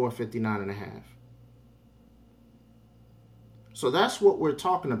it before 59 and a half. So that's what we're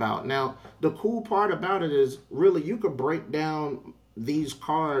talking about. Now, the cool part about it is really you could break down these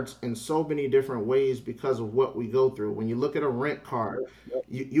cards in so many different ways because of what we go through. When you look at a rent card,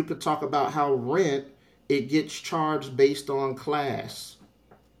 you could talk about how rent, it gets charged based on class.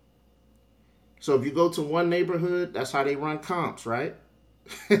 So if you go to one neighborhood, that's how they run comps, right?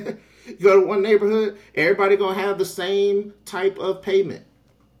 You go to one neighborhood, everybody gonna have the same type of payment.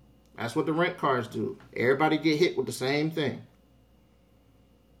 That's what the rent cards do. Everybody get hit with the same thing.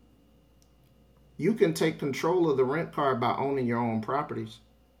 You can take control of the rent card by owning your own properties.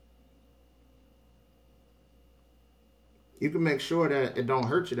 You can make sure that it don't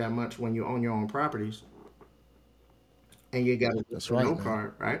hurt you that much when you own your own properties. And you got a no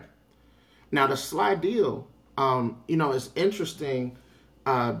card, right? Now the slide deal, it's interesting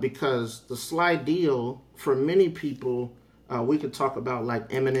because the slide deal for many people, we could talk about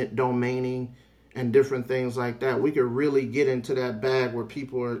like eminent domaining and different things like that. We could really get into that bag where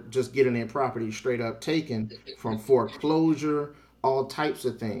people are just getting their property straight up taken from foreclosure, all types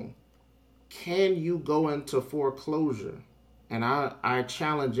of things. Can you go into foreclosure? And I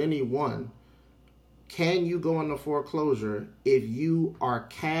challenge anyone. Can you go into foreclosure if you are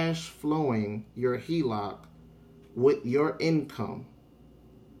cash flowing your HELOC with your income?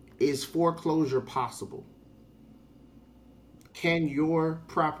 Is foreclosure possible? Can your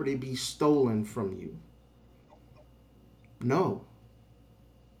property be stolen from you? No.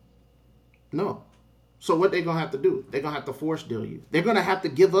 So what they're going to have to do? They're going to have to force deal you. They're going to have to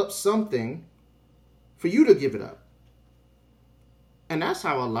give up something for you to give it up. And that's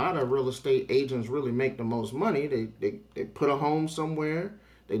how a lot of real estate agents really make the most money. They put a home somewhere.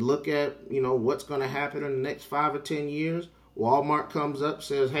 They look at, what's going to happen in the next 5 or 10 years. Walmart comes up,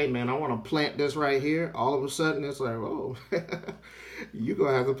 says, "Hey man, I want to plant this right here." All of a sudden, it's like, "Oh, you're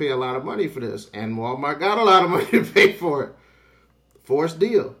gonna have to pay a lot of money for this," and Walmart got a lot of money to pay for it. Forced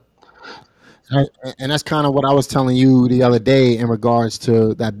deal. And that's kind of what I was telling you the other day in regards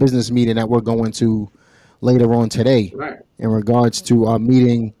to that business meeting that we're going to later on today, Right. in regards to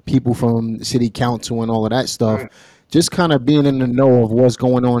meeting people from the city council and all of that stuff. Right. Just kind of being in the know of what's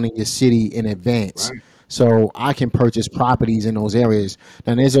going on in your city in advance. Right. So I can purchase properties in those areas.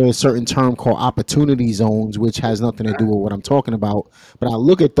 Now, there's a certain term called opportunity zones, which has nothing to do with what I'm talking about. But I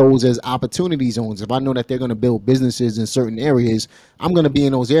look at those as opportunity zones. If I know that they're going to build businesses in certain areas, I'm going to be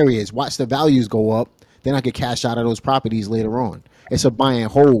in those areas, watch the values go up. Then I could cash out of those properties later on. It's a buy and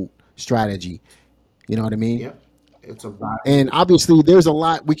hold strategy. You know what I mean? Yep. It's a buy. And obviously, there's a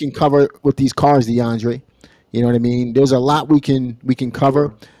lot we can cover with these cars, DeAndre. You know what I mean? There's a lot we can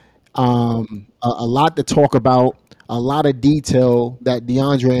cover. A lot to talk about, a lot of detail that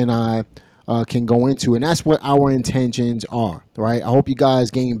DeAndre and I can go into, and that's what our intentions are, right? I hope you guys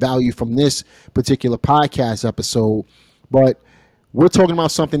gain value from this particular podcast episode, but we're talking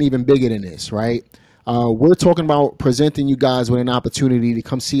about something even bigger than this, right? We're talking about presenting you guys with an opportunity to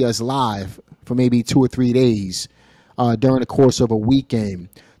come see us live for maybe 2 or 3 days during the course of a weekend,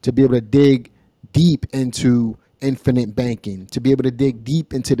 to be able to dig deep into infinite banking, to be able to dig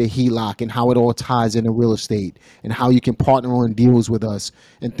deep into the HELOC and how it all ties into real estate and how you can partner on deals with us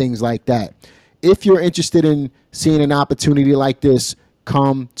and things like that. If you're interested in seeing an opportunity like this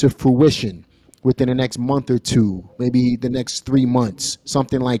come to fruition within the next month or two, maybe the next 3 months,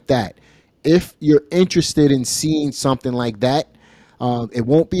 something like that. If you're interested in seeing something like that, it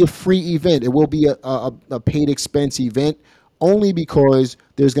won't be a free event. It will be a paid expense event, only because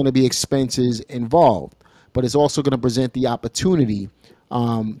there's going to be expenses involved. But it's also going to present the opportunity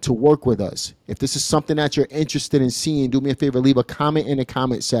to work with us. If this is something that you're interested in seeing, do me a favor, leave a comment in the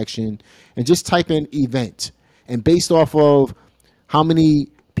comment section and just type in event. And based off of how many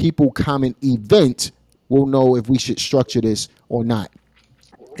people comment event, we'll know if we should structure this or not.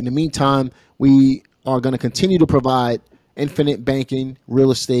 In the meantime, we are going to continue to provide infinite banking,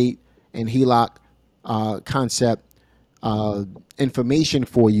 real estate, and HELOC concept information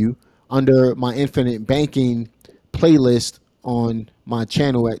for you under my infinite banking playlist on my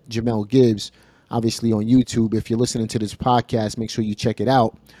channel at Jamel Gibbs, obviously on YouTube. If you're listening to this podcast, make sure you check it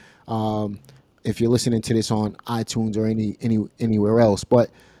out. If you're listening to this on iTunes or anywhere else.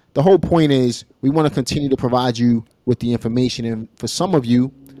 But the whole point is we want to continue to provide you with the information. And for some of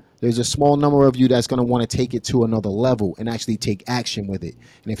you, there's a small number of you that's going to want to take it to another level and actually take action with it.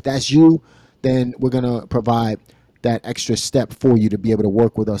 And if that's you, then we're going to provide that extra step for you to be able to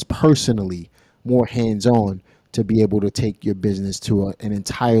work with us personally, more hands-on, to be able to take your business to an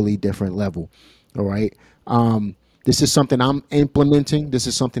entirely different level. All right. This is something I'm implementing. This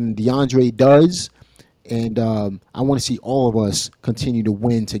is something DeAndre does. And I want to see all of us continue to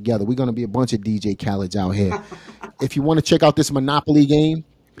win together. We're going to be a bunch of DJ Khaled's out here. If you want to check out this Monopoly game,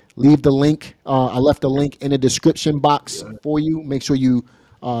 leave the link. I left the link in the description box for you. Make sure you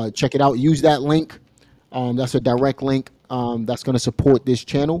check it out. Use that link. That's a direct link that's going to support this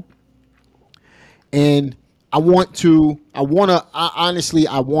channel. And I want to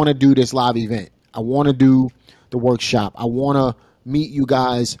do this live event. I want to do the workshop. I want to meet you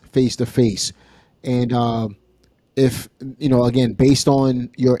guys face to face. And if, again, based on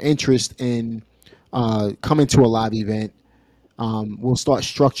your interest in coming to a live event, we'll start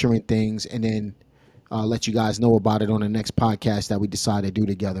structuring things and then let you guys know about it on the next podcast that we decide to do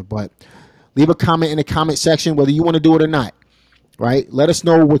together. But leave a comment in the comment section whether you want to do it or not, right? Let us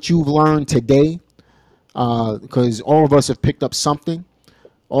know what you've learned today, because all of us have picked up something.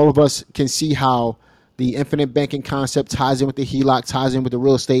 All of us can see how the infinite banking concept ties in with the HELOC, ties in with the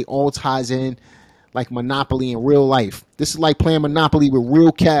real estate, all ties in like Monopoly in real life. This is like playing Monopoly with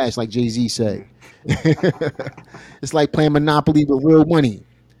real cash, like Jay-Z said. It's like playing Monopoly with real money.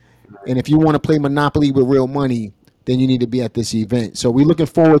 And if you want to play Monopoly with real money, then you need to be at this event. So we're looking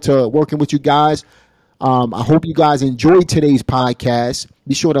forward to working with you guys. I hope you guys enjoyed today's podcast.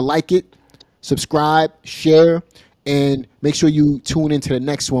 Be sure to like it, subscribe, share, and make sure you tune into the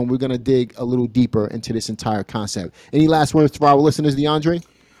next one. We're going to dig a little deeper into this entire concept. Any last words for our listeners, DeAndre?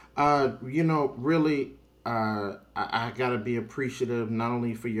 Really, I got to be appreciative not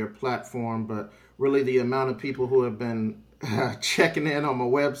only for your platform, but really the amount of people who have been checking in on my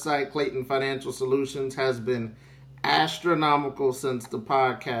website. Clayton Financial Solutions has been astronomical since the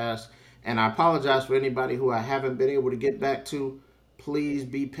podcast. And I apologize for anybody who I haven't been able to get back to. Please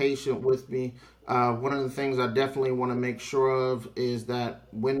be patient with me. One of the things I definitely want to make sure of is that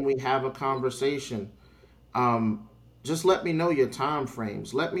when we have a conversation, Just let me know your time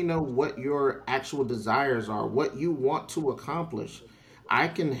frames. Let me know what your actual desires are, what you want to accomplish. I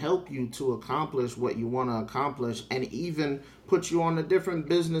can help you to accomplish what you want to accomplish and even put you on to different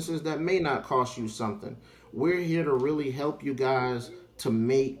businesses that may not cost you something. We're here to really help you guys to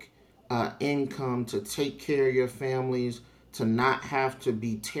make income, to take care of your families, to not have to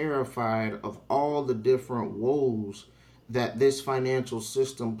be terrified of all the different woes that this financial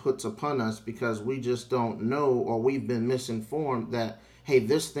system puts upon us because we just don't know, or we've been misinformed that, hey,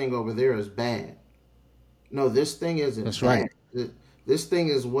 this thing over there is bad. No, this thing isn't. That's bad. right. This thing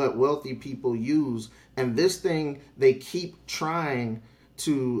is what wealthy people use, and this thing they keep trying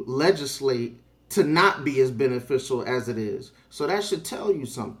to legislate to not be as beneficial as it is. So that should tell you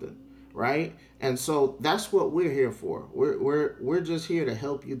something, right? And so that's what we're here for. We're just here to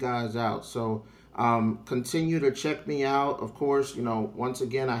help you guys out. So continue to check me out. Of course, once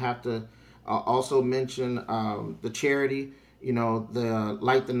again, I have to also mention the charity, the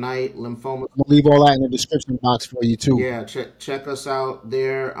Light the Night Lymphoma. I'm gonna leave all that in the description box for you too. Yeah, check us out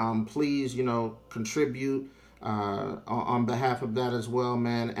there. Please, contribute on behalf of that as well,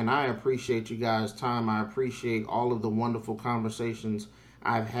 man. And I appreciate you guys' time. I appreciate all of the wonderful conversations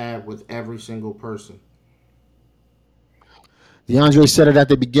I've had with every single person. DeAndre said it at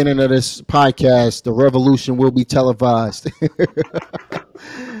the beginning of this podcast. The revolution will be televised.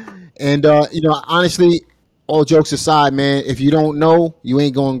 And honestly, all jokes aside, man, if you don't know, you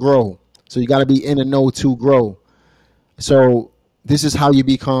ain't gonna grow. So you got to be in the know to grow. So this is how you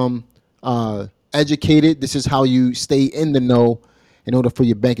become educated. This is how you stay in the know in order for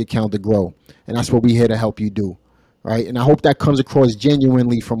your bank account to grow. And that's what we're here to help you do, right? And I hope that comes across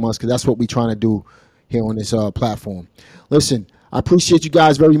genuinely from us, because that's what we're trying to do here on this platform. Listen, I appreciate you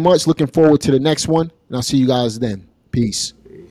guys very much. Looking forward to the next one, and I'll see you guys then. Peace.